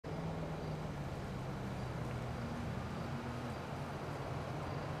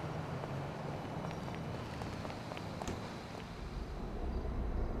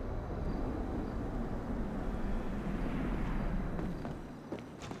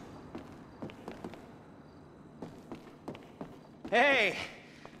Hey,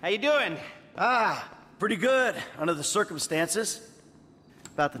 how you doing? Pretty good, under the circumstances.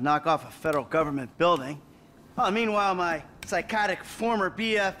 About to knock off a federal government building. Meanwhile, my psychotic former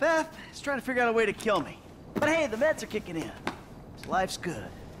BFF is trying to figure out a way to kill me. But hey, the meds are kicking in. So life's good.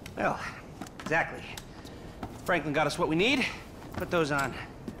 Well, exactly. Franklin got us what we need. Put those on.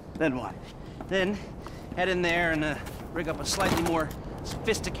 Then what? Then, head in there and rig up a slightly more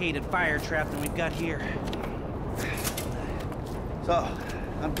sophisticated fire trap than we've got here. So,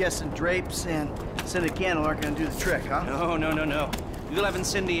 I'm guessing drapes and scented candle aren't gonna do the trick, huh? No. We'll have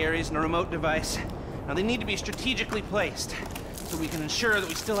incendiaries and a remote device. Now, they need to be strategically placed so we can ensure that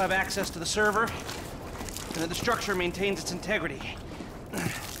we still have access to the server and that the structure maintains its integrity.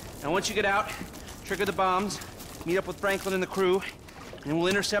 Now, once you get out, trigger the bombs, meet up with Franklin and the crew, and then we'll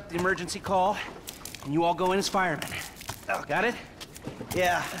intercept the emergency call, and you all go in as firemen. Got it?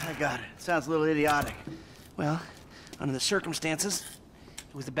 Yeah, I got it. Sounds a little idiotic. Well, under the circumstances,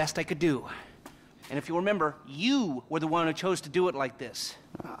 it was the best I could do. And if you remember, you were the one who chose to do it like this.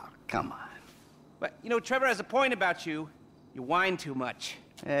 Oh, come on. But, you know, Trevor has a point about you. You whine too much.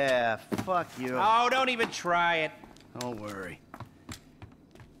 Yeah, fuck you. Oh, don't even try it. Don't worry.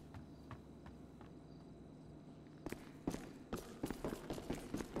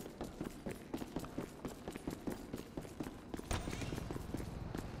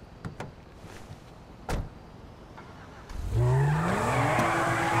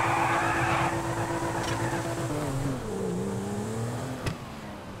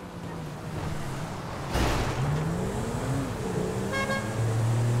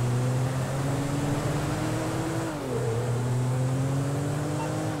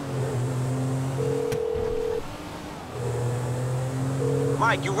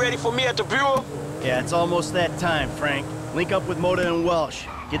 Mike, you ready for me at the Bureau? Yeah, it's almost that time, Frank. Link up with Moda and Welsh.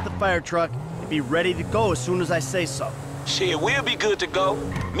 Get the fire truck and be ready to go as soon as I say so. Shit, we'll be good to go.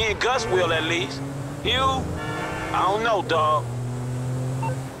 Me and Gus will, at least. You? I don't know, dawg.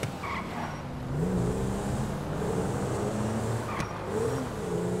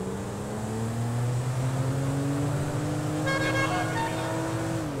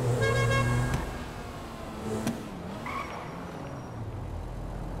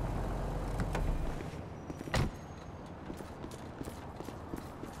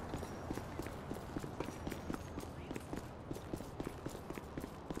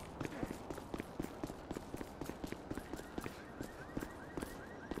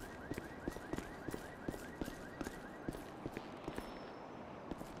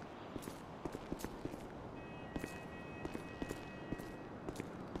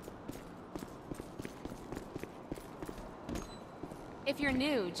 If you're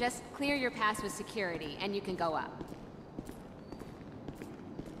new, just clear your pass with security, and you can go up.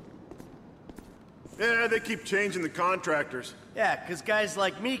 Yeah, they keep changing the contractors. Yeah, 'cause guys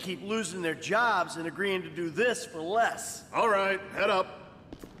like me keep losing their jobs and agreeing to do this for less. All right, head up.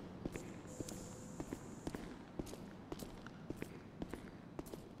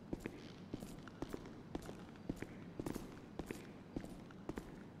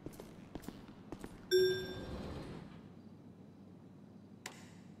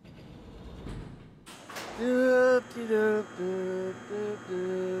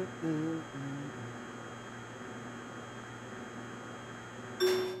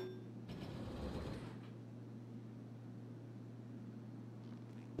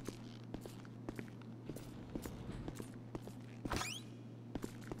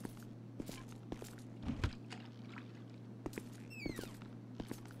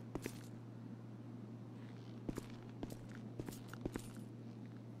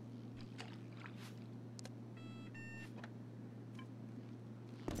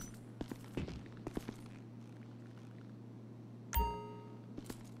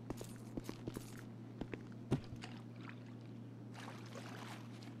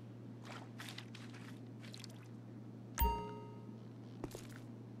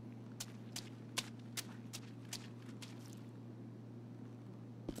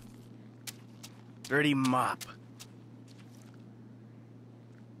 Dirty mop.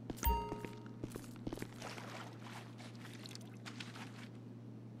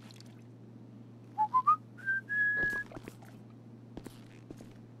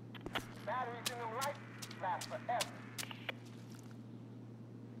 Batteries in them lights last forever.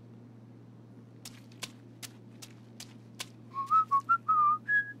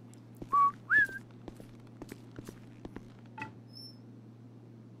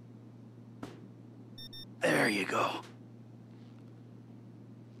 There you go.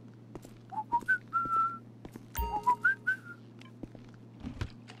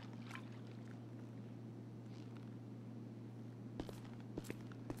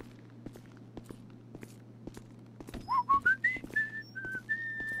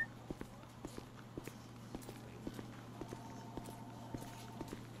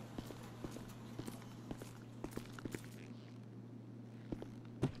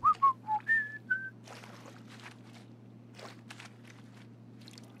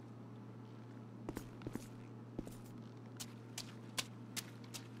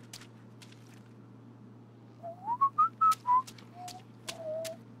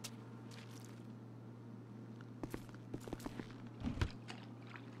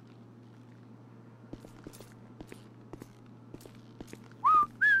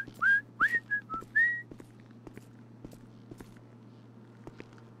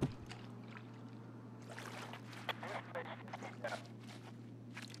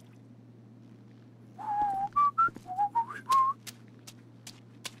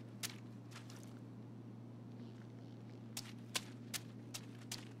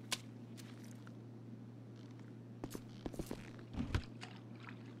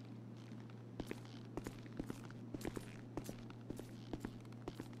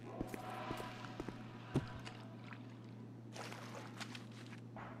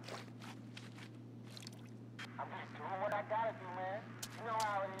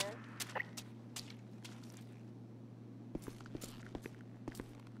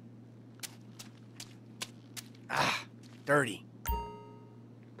 Dirty.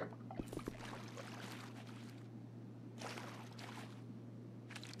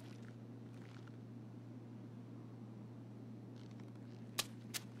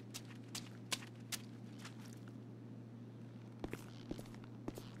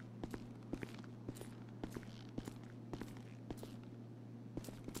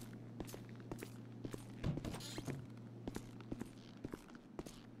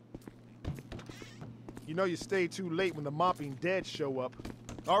 You know you stay too late when the mopping dead show up.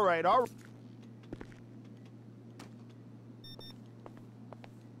 All right, all right.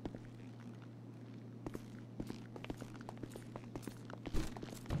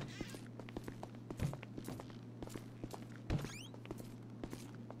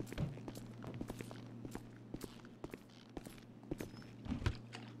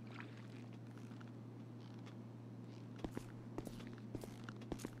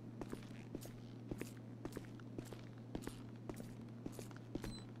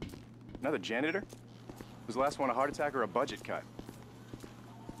 Another janitor? Was the last one a heart attack or a budget cut?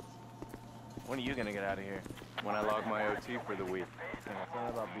 When are you gonna get out of here? When I log my OT for the week. Yeah, it's not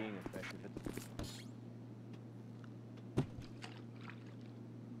about being effective.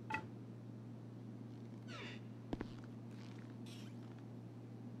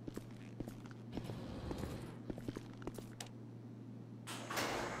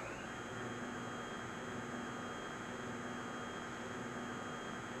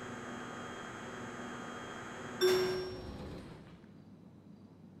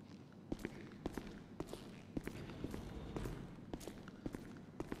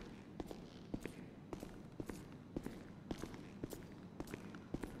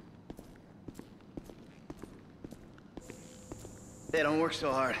 Hey, don't work so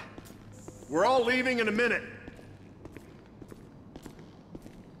hard. We're all leaving in a minute.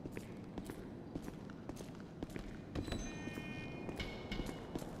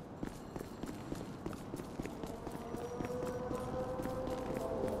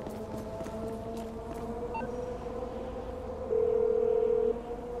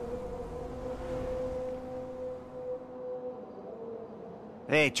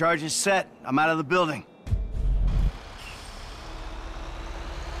 Hey, charge is set. I'm out of the building.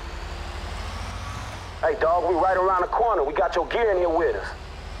 Hey, dog, we right around the corner. We got your gear in here with us.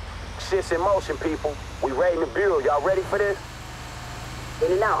 Shit's in motion, people. We raiding the bureau. Y'all ready for this?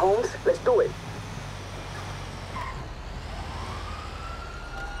 In and out, Holmes. Let's do it.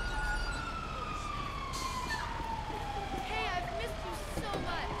 Hey, I've missed you so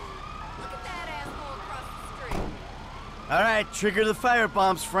much. Look at that asshole across the street. All right, trigger the fire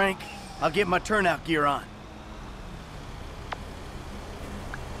bombs, Frank. I'll get my turnout gear on.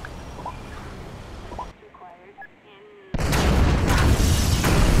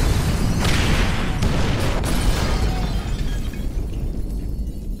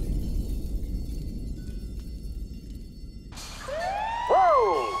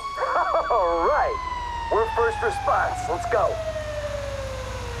 All right. We're first response. Let's go.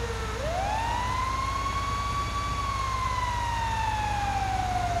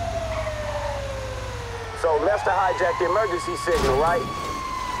 So Lester hijacked the emergency signal, right?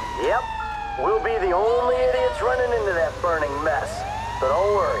 Yep. We'll be the only idiots running into that burning mess. So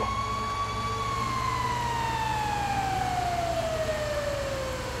don't worry.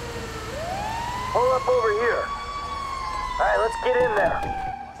 Pull up over here. All right, let's get in there.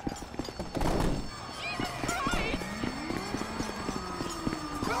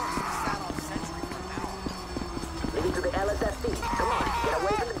 Lead to the LSFD. Come on, get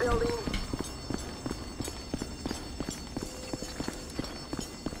away from the building.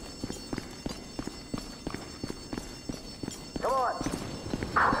 Come on.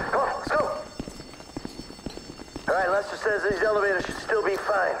 Come on, let's go. All right, Lester says these elevators should still be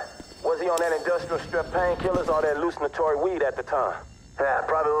fine. Was he on that industrial strep painkillers or that hallucinatory weed at the time? Yeah,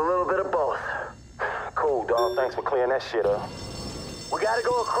 probably a little bit of both. Cool, dog. Thanks for clearing that shit up. We gotta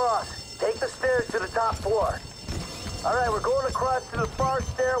go across. Take the stairs to the top floor. All right, we're going across to the far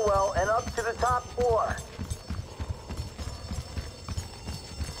stairwell and up to the top floor.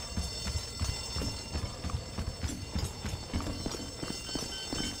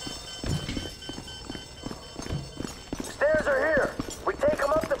 Stairs are here. We take them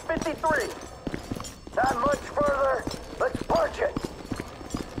up to 53. Not much further. Let's punch it.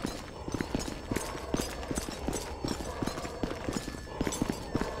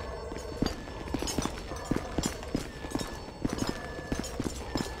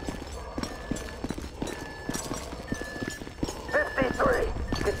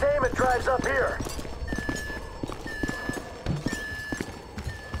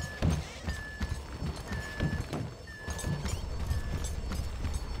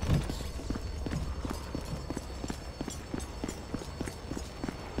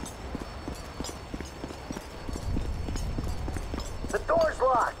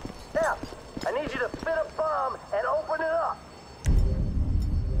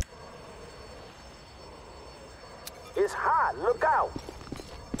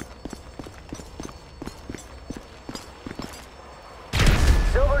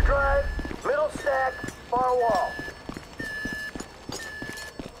 Middle stack, far wall.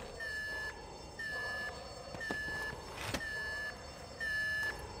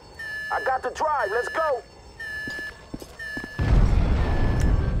 I got the drive, let's go!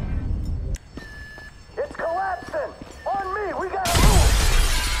 It's collapsing! On me, we gotta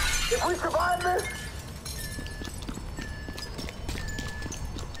move! If we survive this...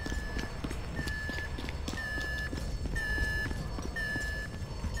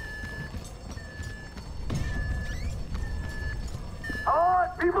 All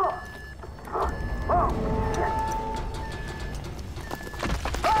right, people! Oh, shit!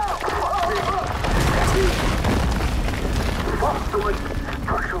 Fuck, doing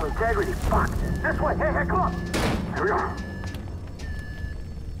structural integrity. Fuck. This way. Hey, come on. Here we are.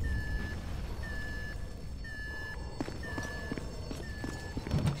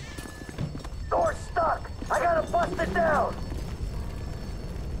 Door's stuck. I gotta bust it down.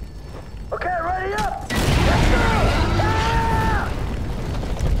 Okay, ready up. Let's go. Ah!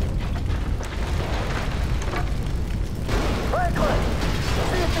 Franklin,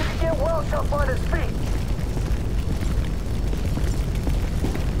 see if you can get Welch up on his feet.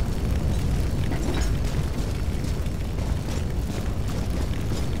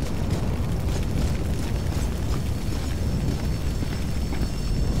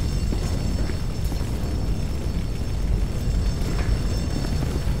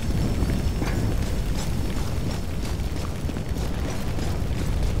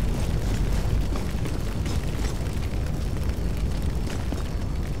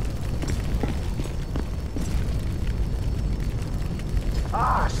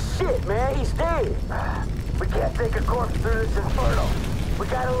 Shit, man, he's dead. We can't take a corpse through this inferno. We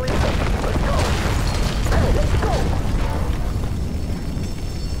gotta leave him. Let's go. Hey, let's go.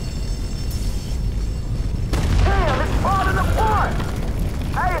 Damn, it's falling apart.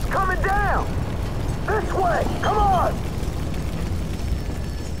 Hey, it's coming down. This way. Come on.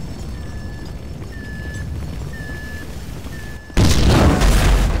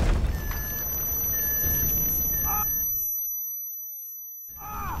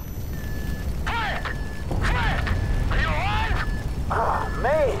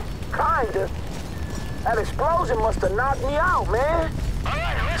 That explosion must have knocked me out, man. All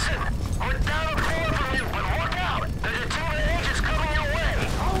right, listen. We're down a floor from you, but look out. There's a team of agents coming your way.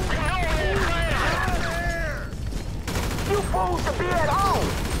 You know we ain't playing. You fools should be at home.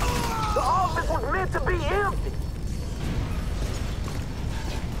 The office was meant to be empty.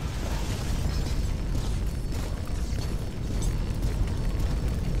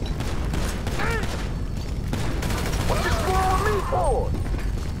 What you screwing me for?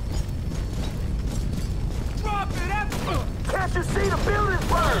 Can't you see the building's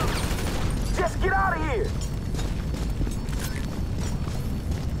burned? Just get out of here.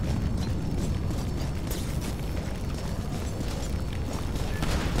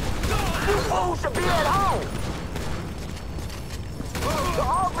 You fools should be at home. The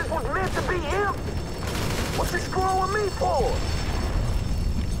office was meant to be empty. What you screwing me for?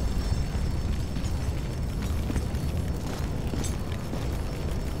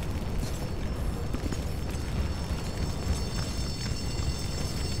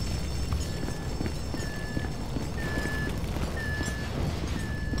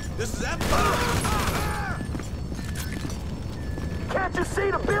 This is epic! Can't you see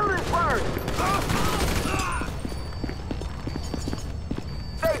the building's burned?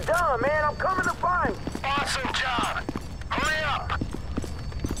 Stay down, man. I'm coming to find you. Awesome job. Hurry up.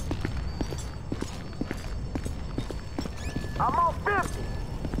 I'm on 50.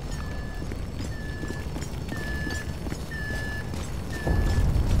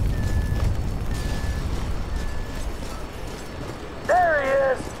 There he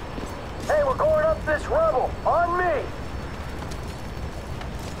is. Hey, we're going up this rubble. On me.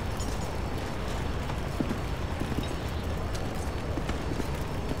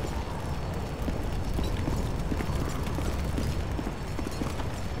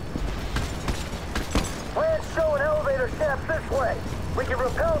 Plans show an elevator shaft this way. We can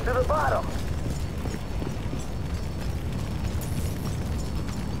rappel to the bottom.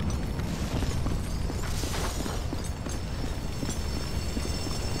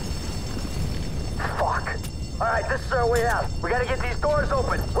 Fuck. All right, this is our way out. We gotta get these doors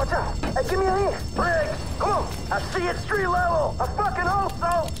open. Watch out. Hey, give me a hand. Briggs, come on. I see it street level. I fucking hope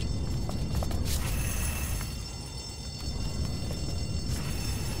so.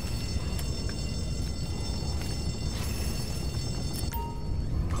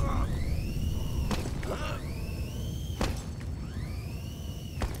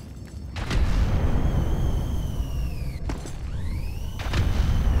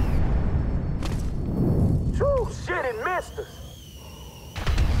 past us.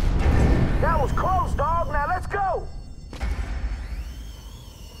 That was close, dog. Now let's go.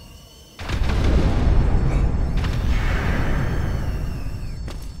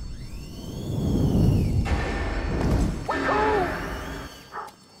 We're cool.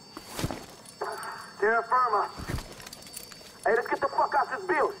 Terra firma. Hey, let's get the fuck out this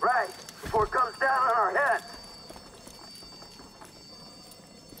building, right? Before it comes down on our heads.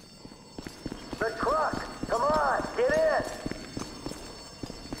 The truck! Come on, get in!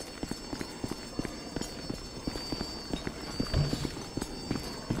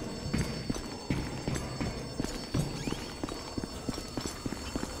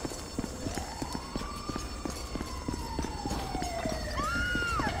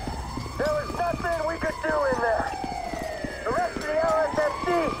 There was nothing we could do in there. The rest of the LSFC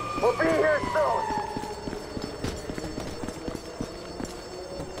will be here soon.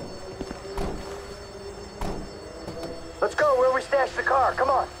 Let's go where we stashed the car.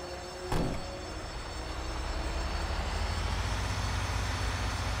 Come on.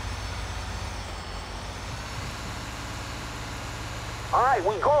 All right,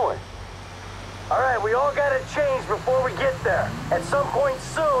 we going. All right, we all gotta change before we get there. At some point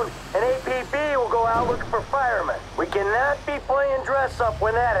soon, an APB will go out looking for firemen. We cannot be playing dress up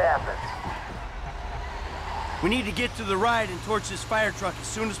when that happens. We need to get to the ride and torch this fire truck as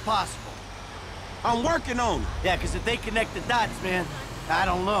soon as possible. I'm working on it. Yeah, because if they connect the dots, man, I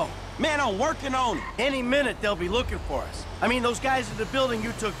don't know. Man, I'm working on it. Any minute, they'll be looking for us. I mean, those guys in the building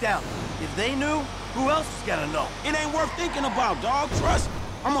you took down. If they knew, who else is gonna know? It ain't worth thinking about, dog. Trust me.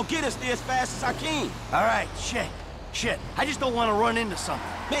 I'm gonna get us there as fast as I can. All right, shit. I just don't want to run into something.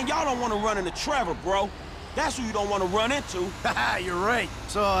 Man, y'all don't want to run into Trevor, bro. That's who you don't want to run into. Haha, you're right.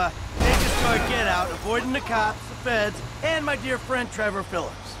 So, take us to our get out, avoiding the cops, the feds, and my dear friend Trevor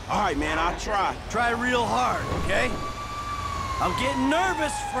Phillips. All right, man, I'll try. Try real hard, okay? I'm getting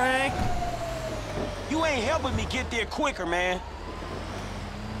nervous, Frank. You ain't helping me get there quicker, man.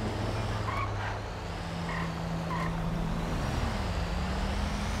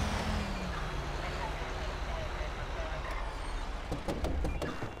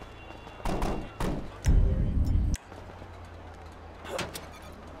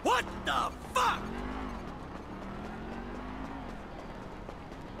 What the fuck?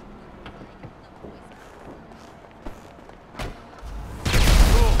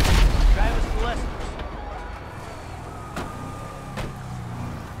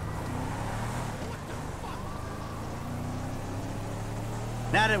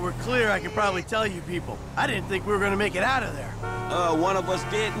 Now that we're clear, I can probably tell you people. I didn't think we were gonna make it out of there. One of us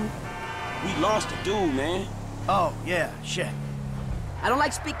didn't. We lost a dude, man. Oh, yeah, shit. I don't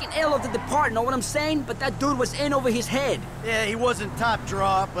like speaking ill of the departed, know what I'm saying? But that dude was in over his head. Yeah, he wasn't top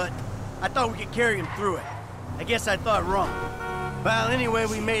draw, but I thought we could carry him through it. I guess I thought wrong. Well, anyway,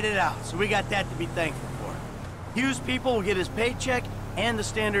 we made it out, so we got that to be thankful for. Hugh's people will get his paycheck and the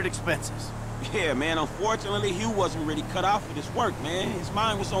standard expenses. Yeah, man, unfortunately, Hugh wasn't really cut out for this work, man. His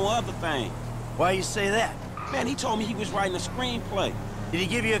mind was on other things. Why you say that? Man, he told me he was writing a screenplay. Did he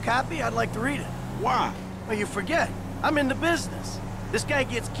give you a copy? I'd like to read it. Why? Well, you forget. I'm in the business. This guy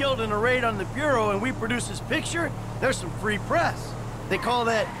gets killed in a raid on the Bureau and we produce his picture, there's some free press. They call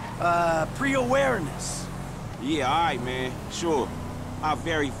that, pre-awareness. Yeah, all right, man. Sure. I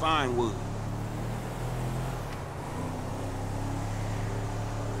very fine would.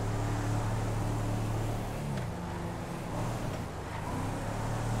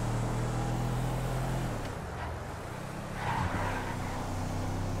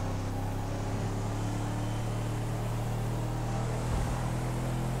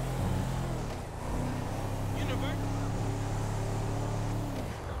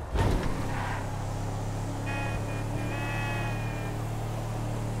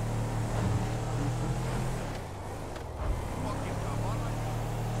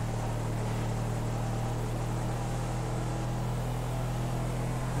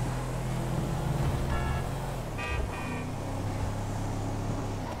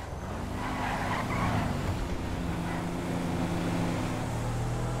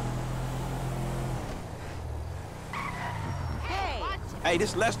 Hey,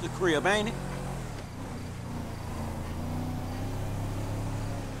 this Lester crib, ain't it?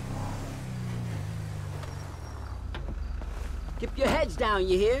 Keep your heads down,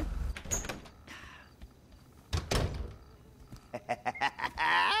 you hear?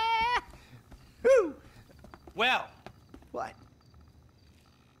 Well. What?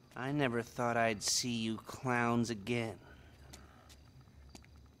 I never thought I'd see you clowns again.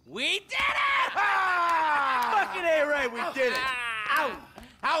 We did it! Fucking A right, we did it! Ow!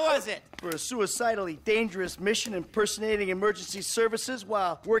 How was it? For a suicidally dangerous mission impersonating emergency services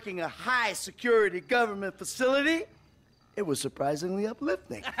while working a high-security government facility, it was surprisingly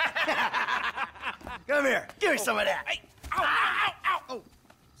uplifting. Come here. Give me some of that. Hey, ow, ow, ow, ow. Oh,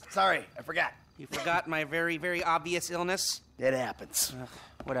 sorry, I forgot. You forgot my very, very obvious illness? It happens.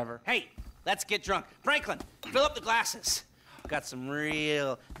 Whatever. Hey, let's get drunk. Franklin, fill up the glasses. Got some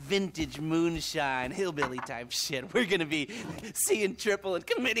real vintage moonshine, hillbilly type shit. We're gonna be seeing triple and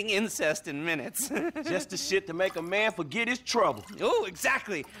committing incest in minutes. Just the shit to make a man forget his trouble. Oh,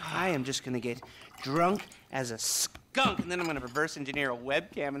 exactly. I am just gonna get drunk as a skunk, and then I'm gonna reverse engineer a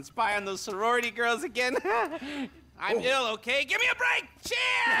webcam and spy on those sorority girls again. I'm ill, okay? Give me a break!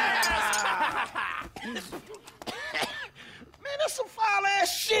 Cheers! Man, that's some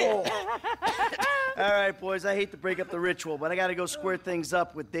foul-ass shit. All right, boys, I hate to break up the ritual, but I gotta go square things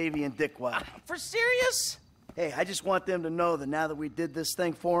up with Davey and Dickwad. For serious? Hey, I just want them to know that now that we did this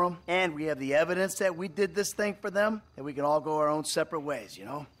thing for them, and we have the evidence that we did this thing for them, that we can all go our own separate ways, you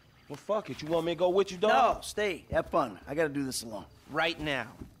know? Well, fuck it. You want me to go with you, dog? No, stay. Have fun. I gotta do this alone. Right now.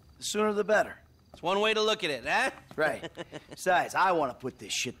 The sooner the better. It's one way to look at it, huh? Right. Besides, I want to put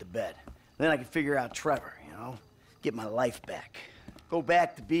this shit to bed. Then I can figure out Trevor, you know? Get my life back. Go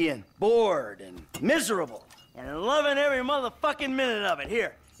back to being bored and miserable and loving every motherfucking minute of it.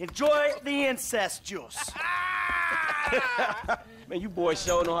 Here, enjoy the incest juice. Man, you boys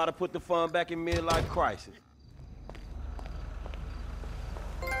sure know how to put the fun back in midlife crisis.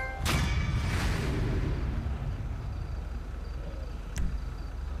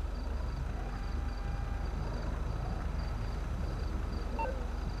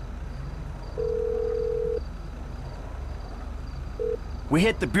 We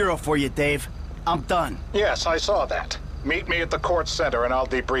hit the bureau for you, Dave. I'm done. Yes, I saw that. Meet me at the court center and I'll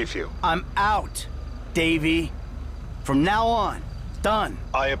debrief you. I'm out, Davey. From now on, done.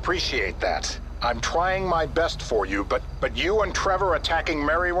 I appreciate that. I'm trying my best for you, but you and Trevor attacking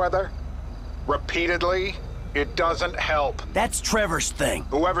Merriweather? Repeatedly? It doesn't help. That's Trevor's thing.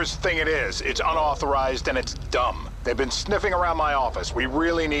 Whoever's thing it is, it's unauthorized and it's dumb. They've been sniffing around my office. We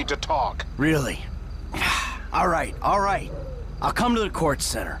really need to talk. Really? All right, all right. I'll come to the court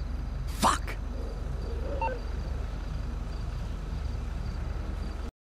center. Fuck.